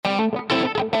Roses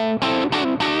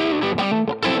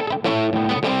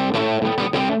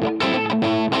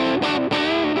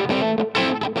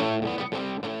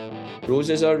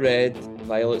are red,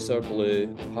 violets are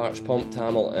blue, Hearts pumped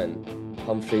Hamilton,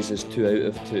 Humphreys is 2 out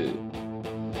of 2.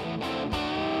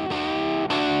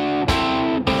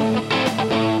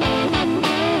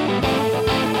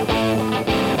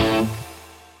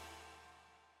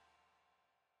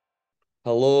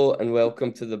 Hello and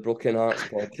welcome to the Broken Hearts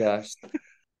podcast.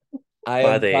 I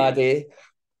am Paddy,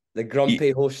 the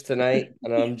grumpy host tonight,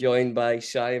 and I'm joined by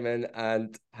Simon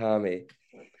and Hammy.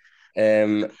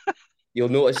 You'll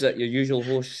notice that your usual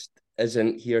host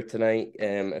isn't here tonight.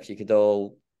 If you could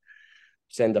all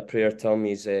send a prayer to him,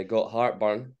 he's got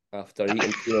heartburn after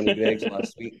eating too many Greggs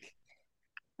last week,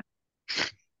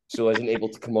 so isn't able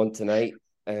to come on tonight.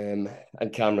 And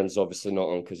Cameron's obviously not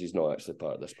on because he's not actually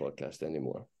part of this podcast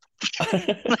anymore.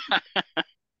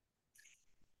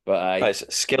 But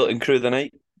it's skeleton crew the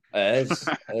night. It is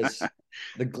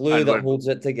the glue that holds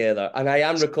it together. And I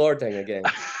am recording again.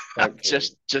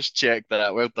 just check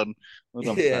that. Well done,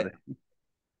 yeah.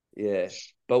 Yeah,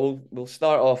 but we'll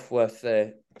start off with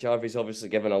Jarvis obviously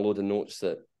giving a load of notes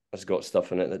that has got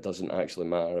stuff in it that doesn't actually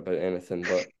matter about anything.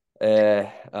 But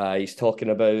he's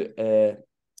talking about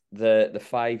the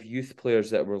 5 youth players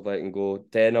that were letting go: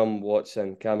 Denham,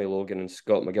 Watson, Cammy Logan, and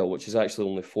Scott McGill, which is actually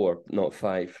only 4, not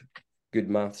 5. Good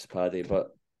maths, Paddy.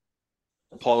 But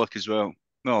Pollock as well.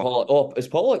 No, is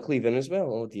Pollock leaving as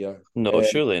well? Oh dear. No,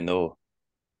 surely no.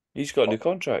 He's got a new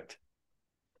contract.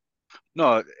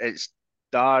 No, it's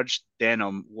Darge,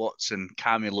 Denham, Watson,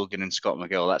 Cammy Logan, and Scott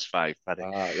McGill. That's 5, Paddy.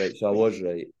 Right. So I was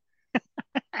right.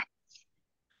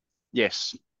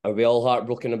 Yes. Are we all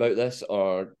heartbroken about this,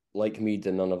 or like me,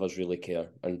 do none of us really care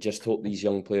and just hope these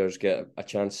young players get a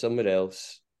chance somewhere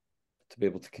else to be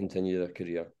able to continue their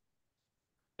career?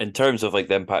 In terms of like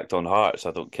the impact on Hearts,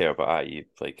 I don't care, but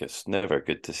it's never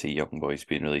good to see young boys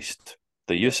being released.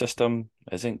 The youth system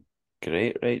isn't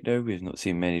great right now. We've not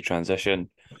seen many transition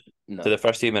to the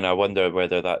first team, and I wonder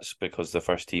whether that's because the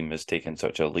first team has taken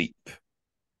such a leap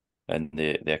and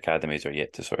the academies are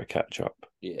yet to sort of catch up.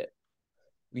 Yeah.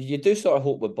 You do sort of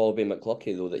hope with Bobby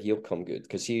McLuckie, though, that he'll come good,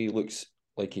 because he looks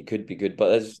like he could be good.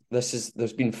 But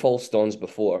there's been false dawns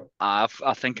before. I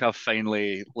think I've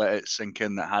finally let it sink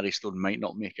in that Harry Stone might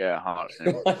not make it at Hearts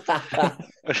anymore.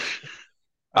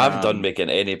 I'm done making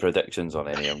any predictions on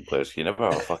any young players. You never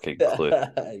have a fucking clue.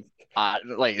 Like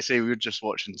I say, we were just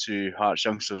watching 2 Hearts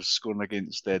youngsters scoring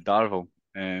against Darvel.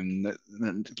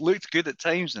 It looked good at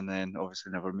times, and then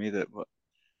obviously never made it. But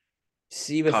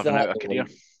see, with carving that, out a career.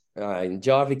 And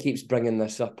Jarvie keeps bringing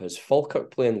this up. Is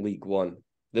Falkirk playing League One?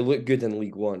 They look good in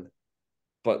League One,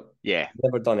 but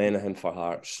never done anything for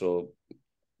Hearts. So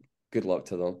good luck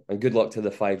to them, and good luck to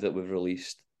the 5 that we've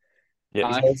released.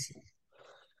 Yeah,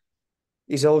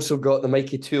 he's also got the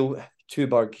Mikey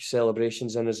Tuberg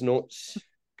celebrations in his notes,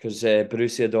 because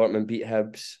Borussia Dortmund beat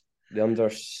Hibs, the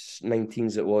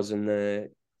under-19s it was, in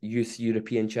the Youth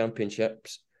European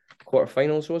Championships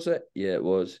quarterfinals, was it? Yeah, it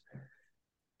was.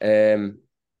 I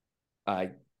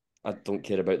don't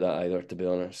care about that either, to be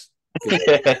honest.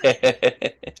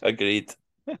 Agreed.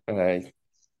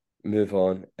 Move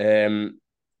on.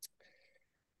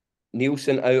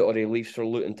 Nielsen out, or he leaves for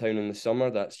Luton Town in the summer.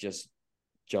 That's just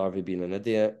Jarvie being an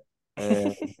idiot.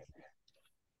 And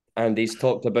he's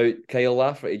talked about Kyle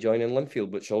Lafferty joining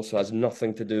Linfield, which also has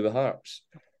nothing to do with Hearts.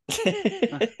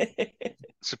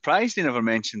 Surprised he never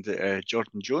mentioned that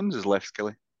Jordan Jones has left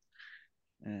Killie.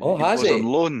 Has he? On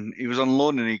loan. He was on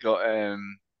loan and he got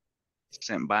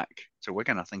sent back to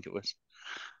Wigan, I think it was.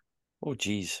 Oh,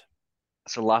 geez.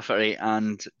 So Lafferty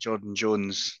and Jordan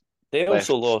Jones. They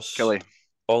also lost Killie.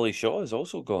 Ollie Shaw is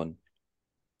also gone.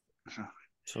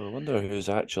 So I wonder who's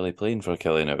actually playing for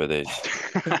Killie nowadays.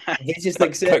 He just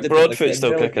accepted. Broadfoot's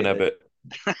still kicking a bit.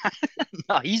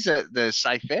 No, he's at the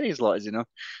Cyferries lot, as you know.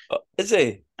 Is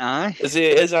he? Aye.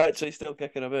 Is actually still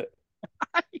kicking a bit?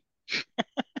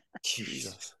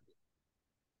 Jesus.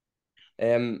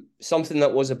 Something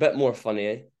that was a bit more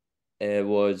funny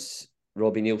was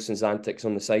Robbie Nielsen's antics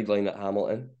on the sideline at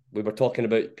Hamilton. We were talking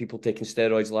about people taking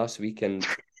steroids last week, and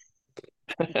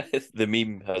the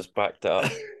meme has backed it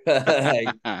up.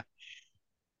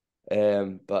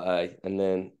 And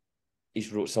then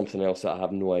he's wrote something else that I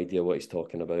have no idea what he's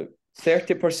talking about.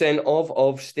 30%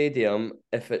 of stadium.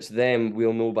 If it's them,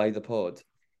 we'll know by the pod.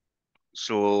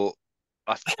 So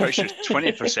I'm pretty sure it's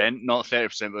 20%, not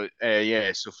 30%, but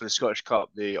yeah. So for the Scottish Cup,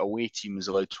 the away team is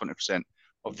allowed 20%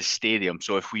 of the stadium.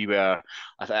 So if we were,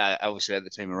 obviously at the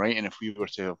time of writing, if we were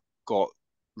to have got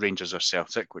Rangers or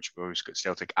Celtic, which we always got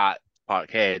Celtic at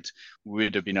Parkhead, we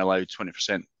would have been allowed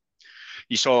 20%.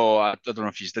 you saw, I don't know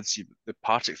if you did see the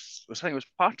Partick, I think it was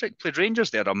Partick played Rangers.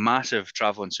 They had a massive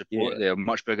travelling support. Yeah. They are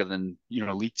much bigger than,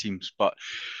 league teams. But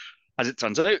as it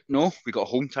turns out, no, we got a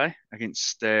home tie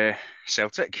against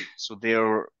Celtic. So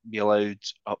they'll be allowed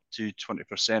up to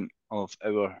 20% of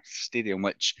our stadium,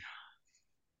 which,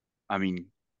 I mean,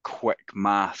 quick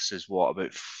maths is what,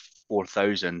 about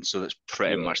 4,000. So that's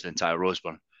pretty Yeah. much the entire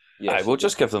Roseburn. Yes, We'll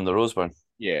just give them the Roseburn.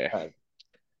 Yeah. Aye.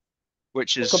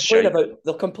 Which is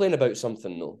They'll complain about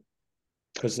something though,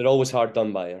 because they're always hard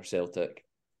done by our Celtic.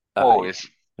 always.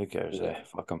 Who cares? Yeah.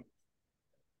 Fuck them.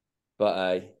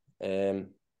 But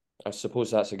I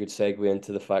suppose that's a good segue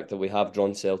into the fact that we have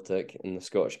drawn Celtic in the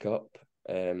Scottish Cup.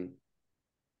 They'll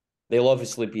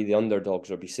obviously be the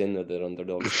underdogs, or be saying that they're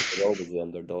underdogs, because they're always the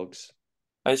underdogs.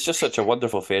 It's just such a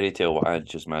wonderful fairy tale what I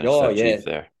just managed Oh, to achieve yeah.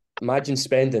 there. Imagine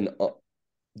spending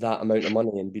that amount of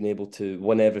money and being able to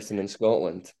win everything in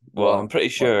Scotland. Well, I'm pretty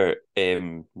sure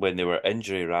when they were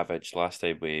injury ravaged last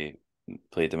time we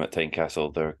played them at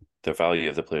Tynecastle, their value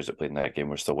of the players that played in that game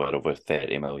were still well over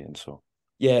 30 million. So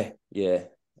Yeah.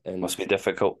 And must be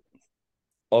difficult.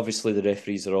 obviously the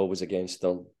referees are always against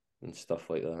them and stuff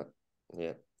like that.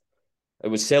 Yeah. It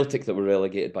was Celtic that were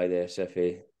relegated by the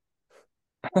SFA.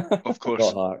 Of course.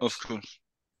 Not Hearts. Of course.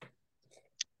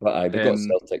 But we got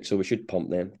Celtic, so we should pump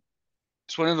them.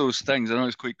 It's one of those things. I know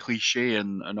it's quite cliche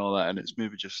and all that, and it's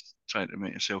maybe just trying to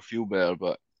make yourself feel better,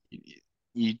 but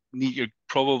you're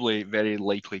probably very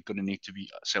likely going to need to beat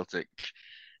Celtic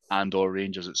and or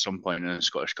Rangers at some point in the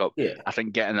Scottish Cup. Yeah. I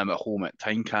think getting them at home at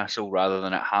Tynecastle rather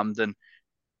than at Hampden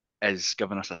is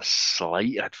giving us a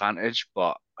slight advantage,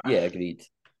 but Yeah, agreed.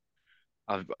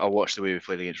 I watched the way we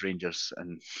played against Rangers,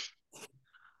 and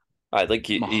I think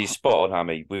he's spot on,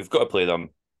 Hammy. We've got to play them.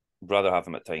 Rather have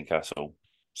them at Tynecastle.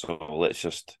 So let's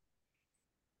just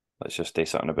say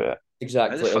something about it.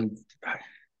 Exactly.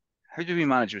 How do we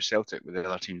manage with Celtic with the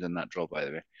other teams in that draw, by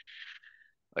the way?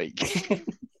 Like, it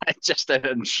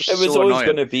was always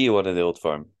going to be one of the Old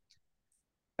Firm.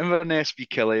 Inverness v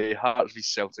Killie, Hearts v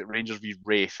Celtic, Rangers v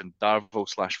Wraith, and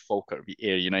Darvel/Falkirk v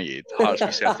Ayr United. Hearts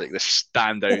v Celtic, the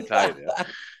standout tie there.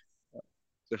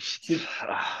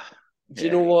 Do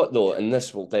you know what though? And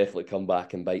this will definitely come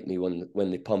back and bite me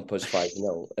when they pump us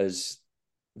 5-0. Is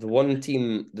the one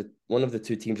of the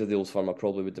two teams of the Old Firm I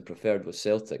probably would have preferred was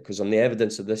Celtic, because on the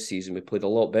evidence of this season we played a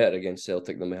lot better against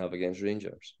Celtic than we have against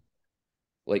Rangers.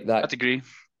 Like that. I'd agree.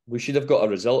 We should have got a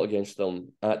result against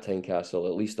them at Tynecastle,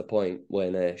 at least a point,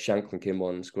 when Shanklin came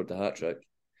on and scored the hat-trick.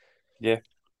 Yeah.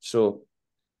 So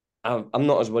I'm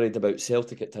not as worried about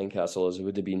Celtic at Tynecastle as it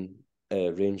would have been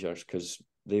Rangers, because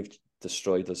they've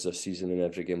destroyed us this season in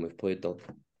every game we've played them.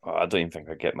 I don't even think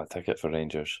I'd get my ticket for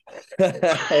Rangers.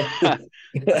 I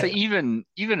think even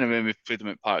when we played them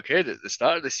at Parkhead at the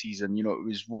start of the season, it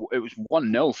was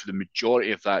 1-0 for the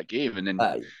majority of that game, and then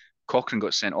Cochrane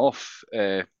got sent off.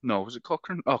 No, was it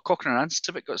Cochrane? Oh, Cochrane and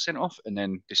Civic got sent off, and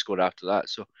then they scored after that.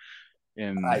 So,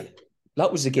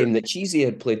 that was the game that Cheesy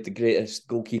had played the greatest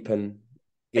goalkeeping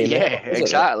game. Yeah,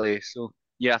 exactly. So,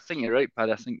 yeah, I think you're right,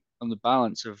 Paddy. I think on the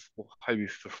balance of how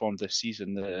we've performed this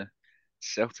season, the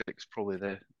Celtic's probably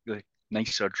the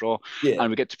nicer draw. Yeah. And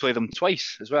we get to play them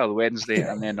twice as well, Wednesday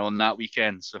and then on that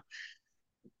weekend. So,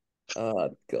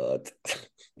 oh God.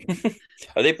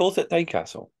 Are they both at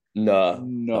Tynecastle?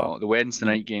 No, the Wednesday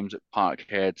night games at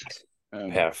Parkhead.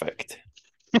 Perfect.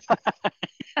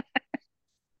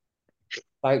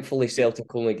 Thankfully,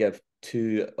 Celtic only give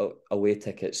 2 away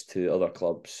tickets to other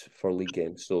clubs for league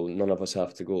games, so none of us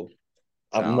have to go.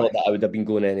 Not that I would have been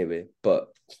going anyway, but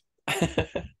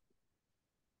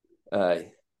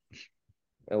aye,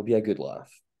 it'll be a good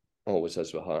laugh. Always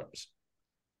is with Hearts.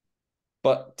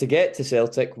 But to get to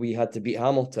Celtic, we had to beat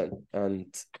Hamilton,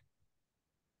 and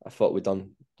I thought we'd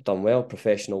done well.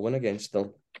 Professional win against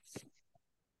them.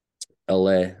 I'll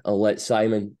let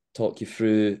Simon talk you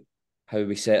through how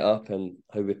we set up and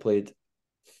how we played.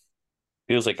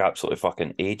 Feels like absolutely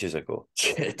fucking ages ago.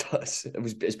 It does.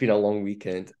 It's been a long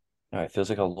weekend. It feels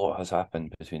like a lot has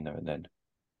happened between now and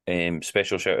then.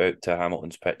 Special shout out to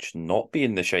Hamilton's pitch not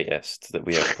being the shittest that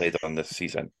we have played on this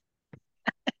season.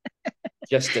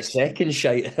 Just the second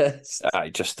shittest.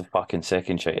 Just the fucking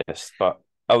second shittest. But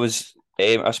I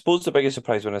suppose the biggest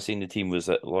surprise when I seen the team was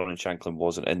that Lawrence Shanklin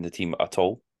wasn't in the team at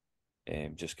all.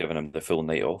 Just giving him the full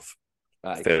night off.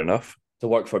 Fair enough. To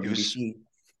work for BBC.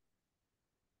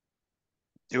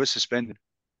 He was suspended.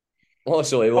 Oh,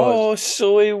 so he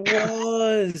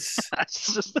was.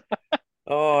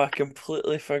 Oh, I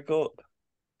completely forgot.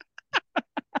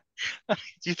 Do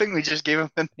you think they just gave him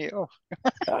the night off?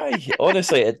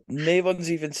 Honestly, no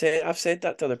one's even said. I've said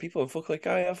that to other people, and folk like,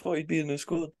 I thought he'd be in the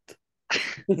squad.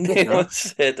 No one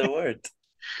said a word.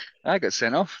 I got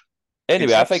sent off.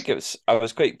 Anyway, I Subs. think I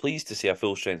was quite pleased to see a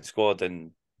full strength squad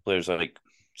and players like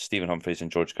Stephen Humphreys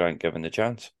and George Grant given the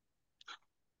chance.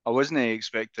 I wasn't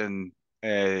expecting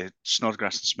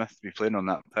Snodgrass and Smith to be playing on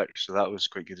that pitch, so that was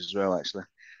quite good as well, actually.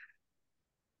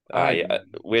 Aye,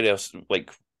 where else?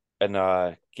 Like in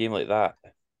a game like that,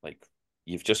 like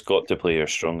you've just got to play your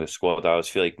strongest squad. I always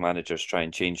feel like managers try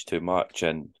and change too much,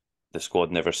 and the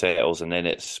squad never settles, and then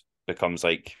it's becomes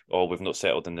like, oh, we've not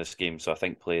settled in this game. So I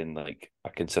think playing like a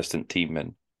consistent team,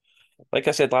 and like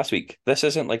I said last week, this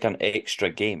isn't like an extra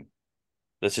game.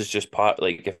 This is just part.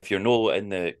 Like if you're no in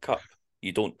the cup,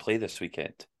 you don't play this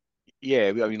weekend. Yeah,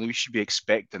 I mean, we should be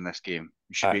expecting this game.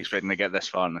 We should be Aye, expecting to get this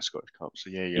far in the Scottish Cup. So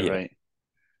yeah, you're yeah. right.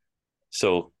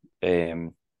 So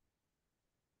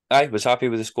I was happy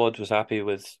with the squad. Was happy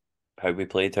with how we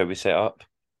played, how we set up.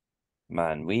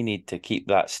 Man, we need to keep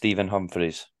that Stephen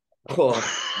Humphreys. Oh,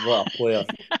 what a player!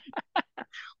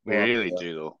 We What a really player!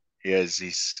 do, though. He is.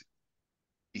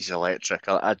 He's electric.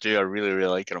 I do. I really, really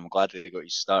like him. I'm glad that he got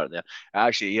his start there.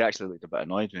 He actually looked a bit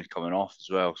annoyed when he's coming off as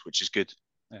well, which is good.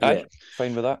 Yeah, Aye,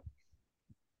 fine with that.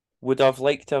 Would have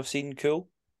liked to have seen Cool.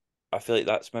 I feel like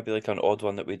that's maybe like an odd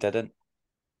one that we didn't.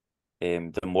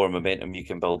 The more momentum you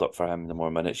can build up for him, the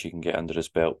more minutes you can get under his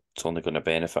belt. It's only going to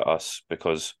benefit us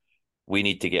because we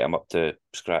need to get him up to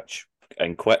scratch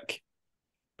and quick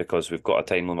because we've got a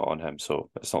time limit on him. So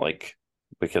it's not like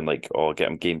we can like get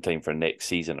him game time for next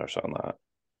season or something like that.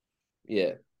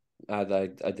 yeah, I'd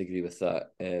agree with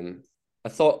that. I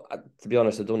thought, to be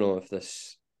honest, I don't know if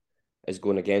this is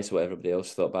going against what everybody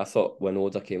else thought, but I thought when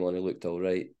Oda came on, he looked all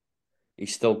right.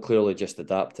 He's still clearly just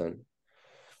adapting.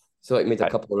 So he made a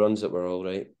couple of runs that were all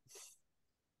right.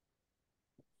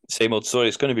 Same old story.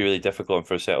 It's going to be really difficult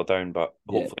for him to settle down, but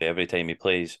Yeah, hopefully every time he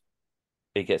plays,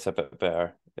 he gets a bit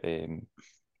better, and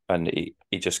he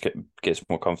just gets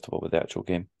more comfortable with the actual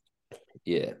game.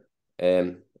 yeah.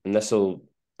 And this will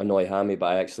annoy Hammy, but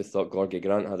I actually thought Gorgie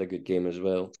Grant had a good game as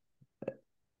well.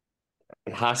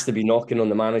 It has to be knocking on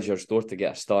the manager's door to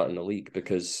get a start in the league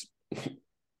because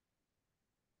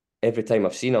every time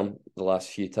I've seen him the last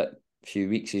few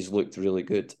weeks, he's looked really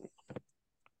good.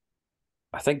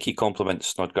 I think he complements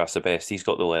Snodgrass the best. He's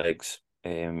got the legs.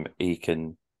 He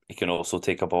can also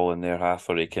take a ball in their half,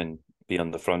 or he can be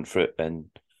on the front foot and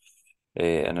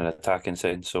in an attacking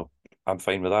sense. So I'm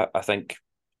fine with that. I think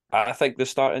the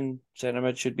starting centre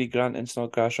mid should be Grant and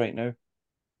Snodgrass right now.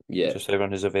 Yeah, Just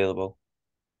everyone who's available.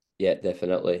 yeah,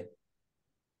 definitely.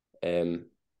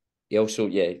 He also,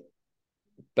 yeah,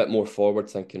 bit more forward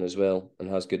thinking as well and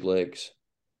has good legs.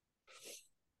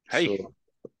 Hey, So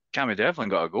Cammy Devlin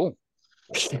got a goal.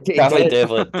 he Cammy did.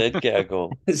 Devlin did get a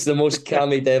goal. It's the most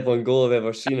Cammy Devlin goal I've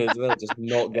ever seen as well, just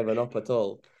not giving up at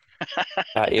all.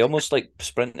 He almost like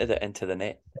sprinted it into the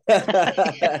net.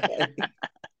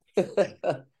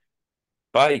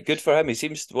 But good for him. He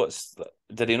seems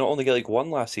did he not only get like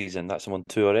one last season? That's him on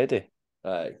two already.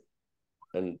 Aye,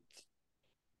 and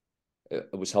it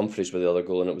was Humphreys with the other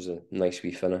goal, and it was a nice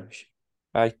wee finish.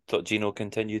 I thought Gino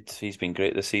continued. He's been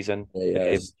great this season.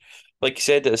 Yeah, Like you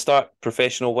said at the start,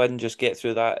 professional win, just get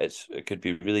through that. It could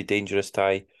be really dangerous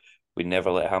tie. We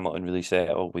never let Hamilton really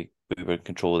settle. We were in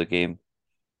control of the game.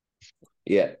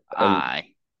 yeah, and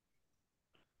Aye.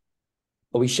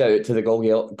 a wee shout out to the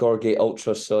Gorgie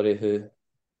Ultras, sorry,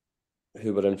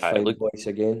 who were in fine Look, voice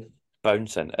again.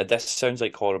 bouncing. This sounds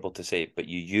like horrible to say, but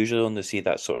you usually only see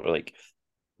that sort of like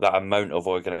that amount of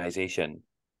organisation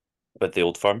with the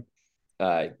old firm.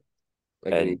 Aye,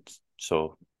 agreed. And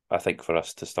so I think for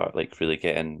us to start like really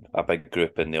getting a big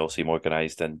group and they all seem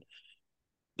organised and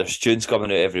there's tunes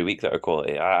coming out every week that are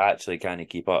quality. I actually can't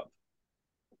keep up.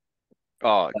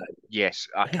 Oh, yes.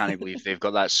 I can't believe they've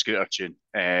got that scooter tune.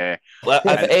 If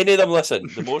any of them listen,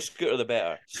 the more Scooter the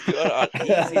better. Scooter are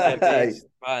easy the best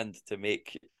band to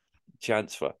make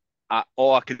chance for.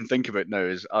 All I can think about now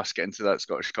is us getting to that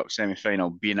Scottish Cup semi-final,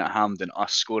 being at Hampden,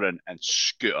 us scoring, and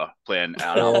Scooter playing.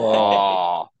 And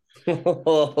Oh. It's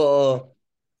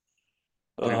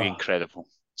going to be incredible.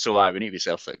 So we need to be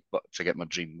Celtic, but to get my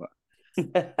dream.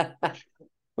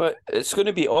 But it's going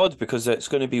to be odd because it's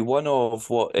going to be one of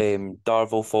what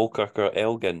Darvel, Falkirk, or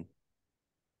Elgin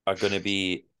are going to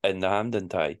be in the Hampden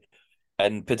tie,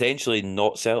 and potentially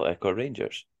not Celtic or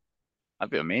Rangers.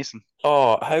 That'd be amazing.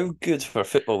 Oh, how good for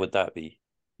football would that be?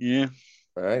 Yeah.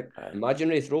 All right. Imagine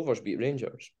Wraith Rovers beat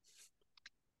Rangers.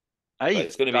 But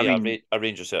it's going to be a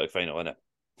Rangers Celtic final, isn't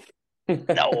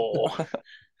it? No.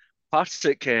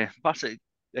 Partick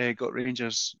got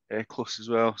Rangers close as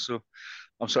well, so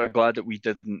I'm sort of glad that we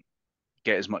didn't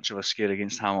get as much of a scare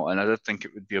against Hamilton. I did think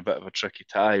it would be a bit of a tricky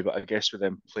tie, but I guess with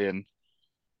them playing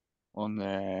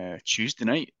on Tuesday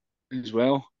night as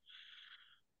well,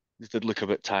 They did look a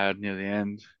bit tired near the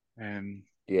end.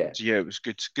 Yeah. So yeah, it was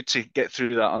good to get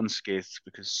through that unscathed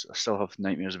because I still have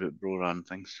nightmares about Broran and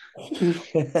things.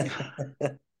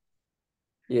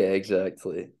 Yeah,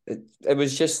 exactly. It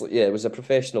was just it was a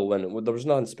professional win. There was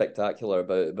nothing spectacular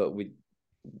about it, but we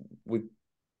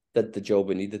did the job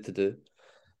we needed to do.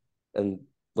 And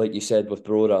like you said with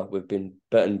Brora, we've been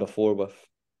bitten before with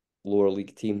lower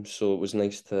league teams, so it was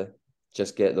nice to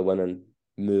just get the win and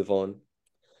move on.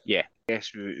 Yeah, I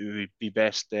guess it would be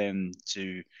best to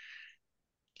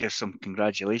give some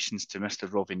congratulations to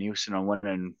Mr. Robbie Nielsen on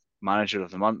winning Manager of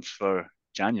the Month for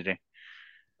January.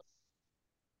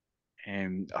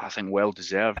 I think well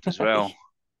deserved as well.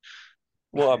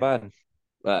 What a man.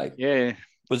 Aye. Yeah,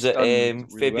 Was it's it done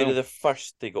really February well. the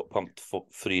 1st they got pumped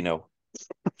 3-0?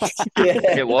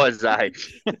 It was, I.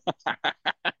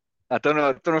 I don't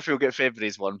know if you'll get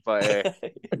February's one, but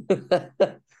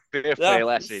fair play,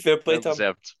 let's say, Fair play well to him.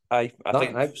 deserved. I No,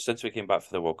 think since we came back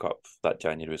for the World Cup, that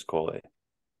January was quality.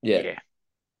 Yeah,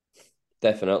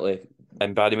 definitely.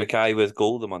 And Barry Mackay with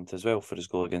goal of the month as well for his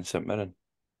goal against St Mirren.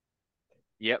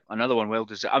 Yep, another one well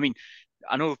deserved. I mean,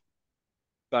 I know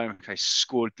Barry Mackay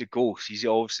scored the goal, so he's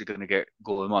obviously going to get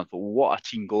goal of the month. But what a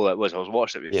team goal that was! I was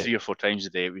watching it 3 or 4 times a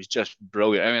day. It was just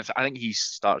brilliant. I mean, I think he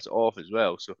starts it off as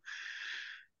well. So,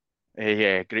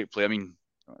 yeah, great play. I mean,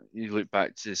 you look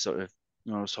back to sort of,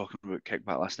 I was talking about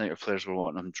kickback last night. Our players were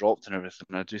wanting him dropped and everything.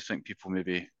 And I do think people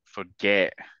maybe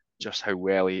forget just how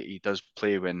well he does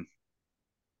play when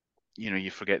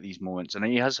you forget these moments. And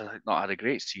he has not had a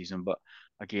great season, but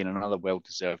again, another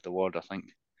well-deserved award, I think.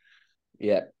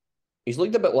 Yeah. He's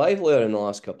looked a bit livelier in the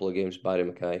last couple of games, Barry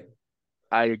Mackay.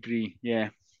 I agree. Yeah,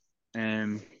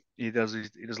 he does.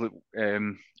 He does look a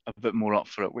bit more up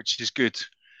for it, which is good.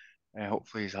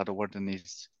 Hopefully, he's had a word in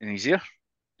his ear,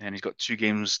 and he's got 2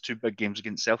 big games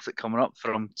against Celtic coming up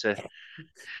for him to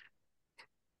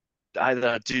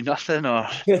either do nothing or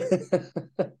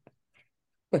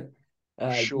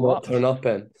show not up. turn up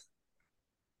in.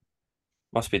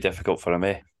 Must be difficult for him,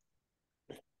 eh?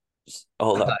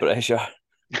 All that pressure.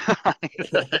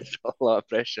 That's a lot of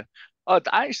pressure. Oh,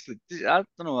 actually, I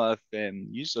don't know if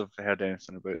you have heard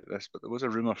anything about this, but there was a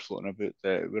rumor floating about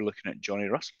that we're looking at Johnny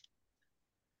Russell.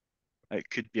 It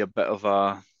could be a bit of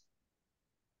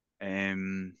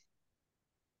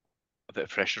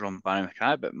pressure on Barry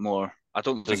Mackay, but more. I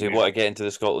don't Does think he want to get into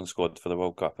the Scotland squad for the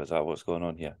World Cup? Is that what's going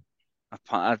on here?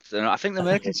 I think the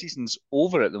American season's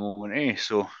over at the moment, eh?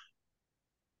 So,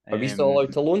 Are we still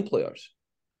allowed to loan players?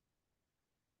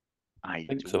 I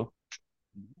think so.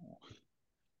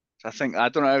 I think I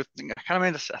don't know. I can't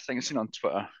remember. I think I've seen it on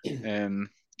Twitter.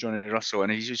 Johnny Russell,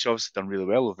 and he's obviously done really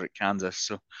well over at Kansas.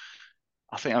 So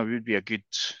I think that would be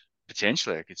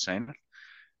potentially a good signing.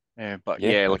 But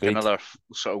yeah, like agreed. another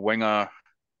sort of winger,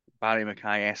 Barry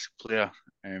Mackay-esque player.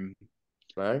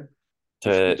 Right.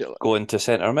 To go into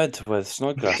centre mid with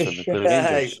Snodgrass and the Blue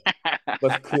Rangers.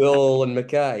 With Quill and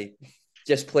Mackay.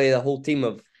 Just play the whole team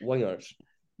of wingers.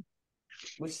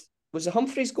 Was the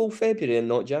Humphreys goal February and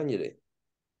not January?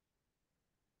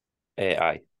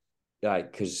 Aye. Aye,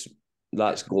 because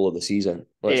that's goal of the season.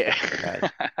 I'm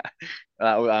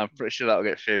pretty sure that'll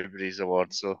get February's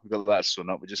award. So we've got that sewn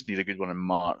up. We just need a good one in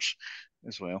March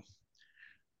as well.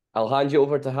 I'll hand you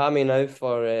over to Hammy now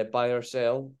for buy or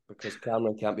sell because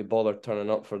Cameron can't be bothered turning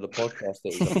up for the podcast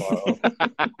that he's a part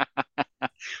of.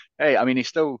 Hey, I mean, he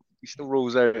still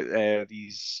rolls out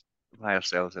these buy or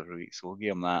sells every week, so we'll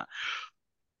give him that.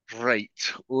 Right,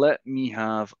 let me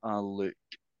have a look.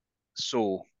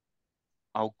 So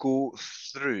I'll go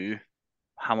through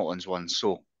Hamilton's one.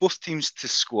 So both teams to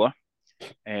score.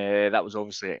 That was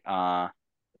obviously a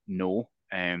no.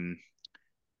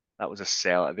 That was a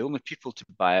sell. The only people to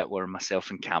buy it were myself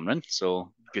and Cameron.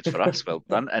 So good for us. Well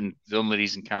done. And the only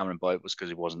reason Cameron bought it was because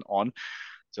he wasn't on.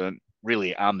 So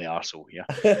really, I'm the arsehole here.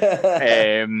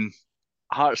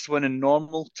 Hearts to win in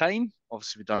normal time.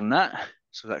 Obviously, we've done that.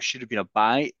 So that should have been a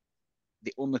buy.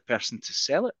 The only person to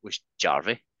sell it was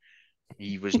Jarvie.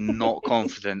 He was not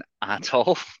confident at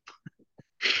all.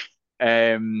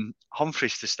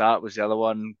 Humphreys to start was the other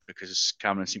one because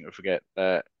Cameron seemed to forget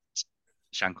that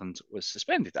Shankland was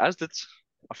suspended, as did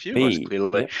a few of us,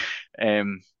 clearly. Yep.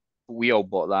 We all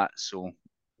bought that, so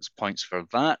there's points for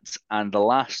that. And the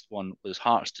last one was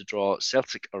Hearts to draw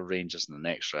Celtic or Rangers in the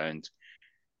next round.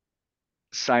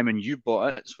 Simon, you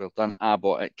bought it, so well done. I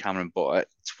bought it, Cameron bought it,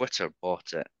 Twitter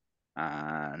bought it,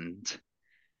 and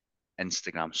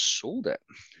Instagram sold it.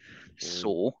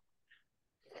 So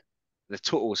the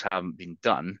totals haven't been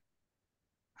done.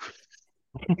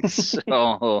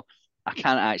 So I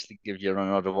can't actually give you a run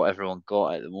order of what everyone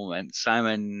got at the moment.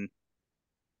 Simon,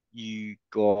 you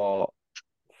got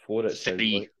 4 at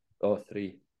 3. Oh,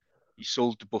 3. You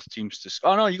sold to both teams to.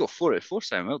 Oh no, you got 4 out of 4,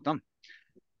 Simon. Well done.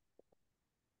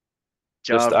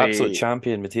 Just absolute Jarvie,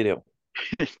 champion material.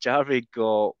 Jarvie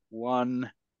got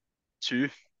 1, 2.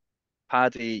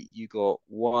 Paddy, you got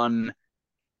 1,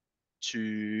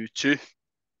 2, 2.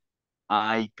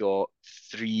 I got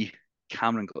 3.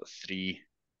 Cameron got 3.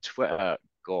 Twitter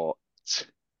got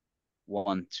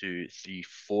 1, 2, 3,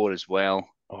 4 as well.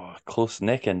 Oh, close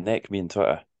neck and neck, me and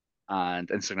Twitter. And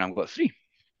Instagram got 3.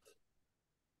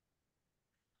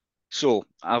 So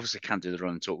I obviously can't do the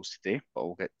running totals today, but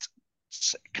we'll get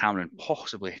Cameron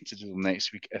possibly to do them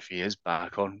next week if he is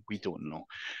back on. We don't know.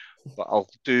 But I'll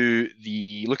do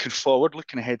the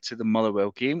looking ahead to the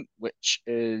Motherwell game, which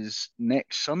is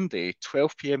next Sunday,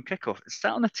 12 p.m. kickoff. Is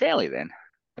that on the telly then?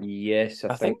 Yes,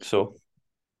 I I think so.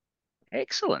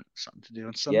 Excellent. Something to do on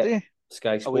Yep. Sunday.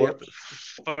 Sky Away up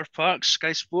Sports. at Fir Park,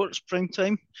 Sky Sports, prime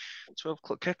time, 12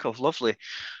 o'clock kickoff. Lovely.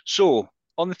 So,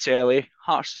 on the telly,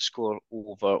 Hearts to score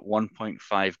over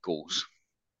 1.5 goals.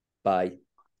 Bye.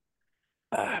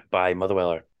 By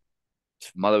Motherwell.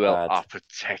 Motherwell Bad. are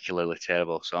particularly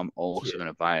terrible, so I'm also going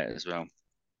to buy it as well.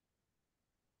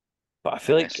 But I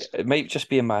feel like Yes. it might just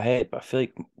be in my head, but I feel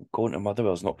like going to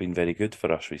Motherwell's not been very good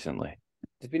for us recently.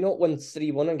 Did we not win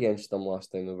 3-1 against them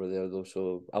last time we were there, though?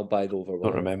 So I'll buy the over 1.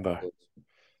 Don't remember.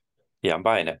 Yeah, I'm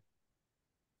buying it.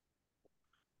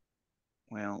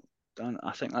 Well done.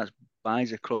 I think that's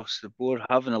buys across the board.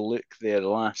 Having a look there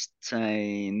last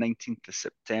time, 19th of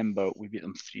September, we beat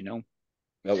them 3-0.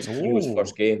 That was Keo's Ooh.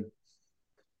 first game.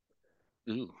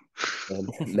 Ooh.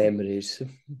 Memories.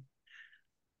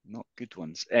 Not good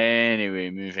ones. Anyway,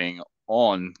 moving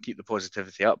on. Keep the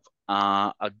positivity up.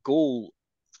 A goal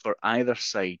for either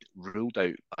side ruled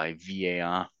out by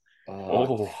VAR.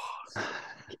 Oh,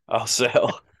 I'll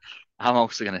sell. I'm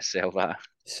also going to sell that.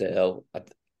 Sell.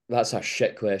 That's a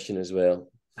shit question as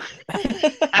well.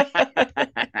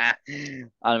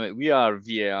 And we are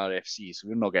VAR FC, so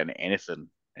we're not getting anything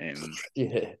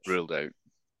Yeah. ruled out.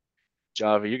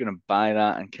 Jarvie, you're going to buy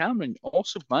that, and Cameron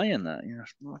also buying that. You're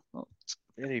not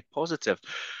very positive.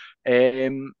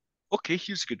 Okay,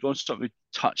 here's a good one. Something we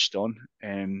touched on.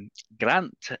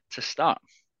 Grant to start.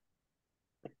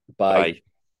 Bye.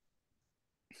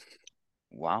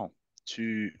 Wow,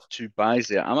 two buys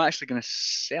there. I'm actually going to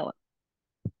sell it.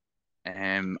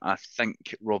 I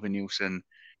think Robbie Nielsen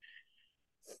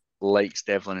likes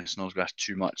Devlin and Snodgrass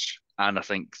too much, and I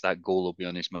think that goal will be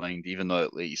on his mind, even though,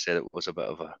 like you said, it was a bit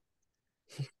of a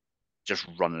just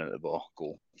running at the ball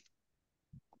goal.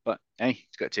 But hey,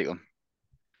 he's got to take them.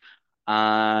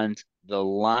 And the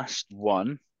last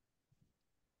one,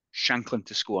 Shanklin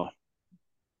to score.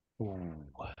 Ooh.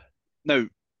 Now,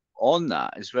 on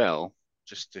that as well,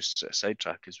 just a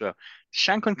sidetrack as well,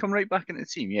 Shanklin come right back into the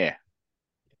team? Yeah.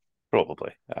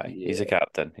 Probably. Aye. Yeah. He's a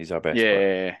captain. He's our best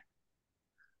player. Yeah.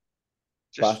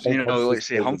 But I Just, think like Humphreys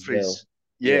say plays as Humphreys. well.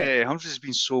 Yeah, Humphreys has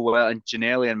been so well, and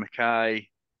Janelli and Mackay,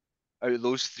 out of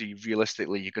those 3,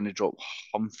 realistically, you're going to drop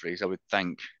Humphreys, I would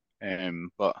think.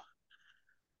 But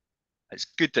it's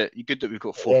good that we've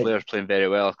got 4 Yeah. players playing very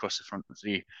well across the front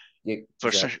 3. Yeah, For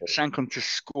exactly. Shanklin to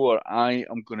score, I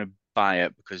am going to buy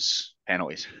it because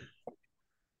penalties.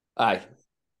 Aye.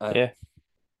 Yeah.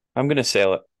 I'm going to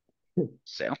sell it.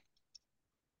 Sell.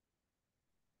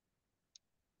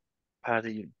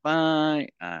 Paddy buy,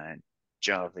 and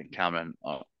Jarvin Cameron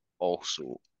are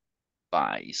also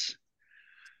buys.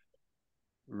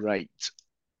 Right.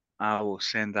 I will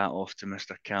send that off to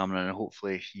Mr. Cameron, and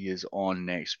hopefully he is on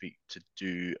next week to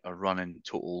do a running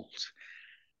totals.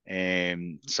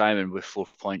 Simon, with 4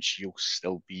 points, you'll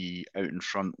still be out in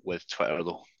front with Twitter,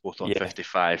 though, both on Yeah.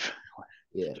 55.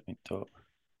 Yeah.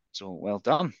 So well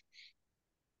done.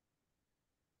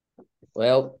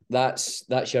 Well, that's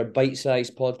your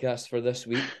bite-sized podcast for this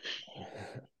week.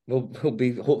 We'll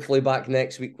be hopefully back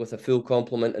next week with a full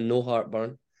complement and no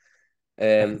heartburn.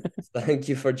 Thank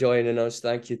you for joining us.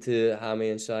 Thank you to Hammy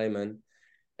and Simon.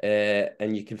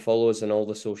 And you can follow us on all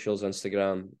the socials,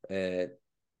 Instagram.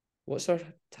 What's our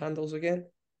handles again?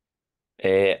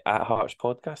 At Hearts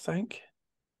Podcast, I think.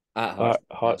 At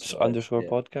Hearts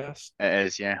 _podcast. It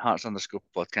is, yeah. Hearts _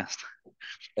 podcast.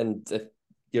 And if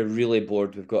you're really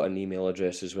bored, we've got an email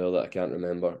address as well that I can't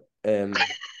remember.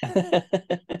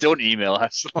 Don't email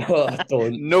us. No,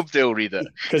 don't. Nobody will read it.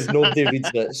 Because nobody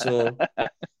reads it. So,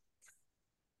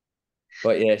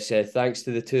 but yes, thanks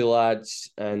to the 2 lads,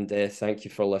 and thank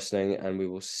you for listening, and we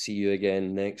will see you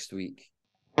again next week.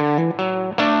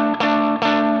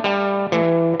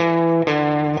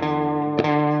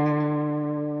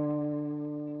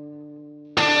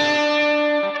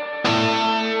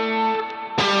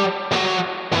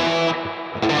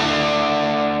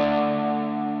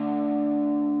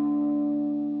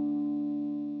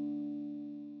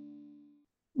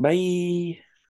 Bye.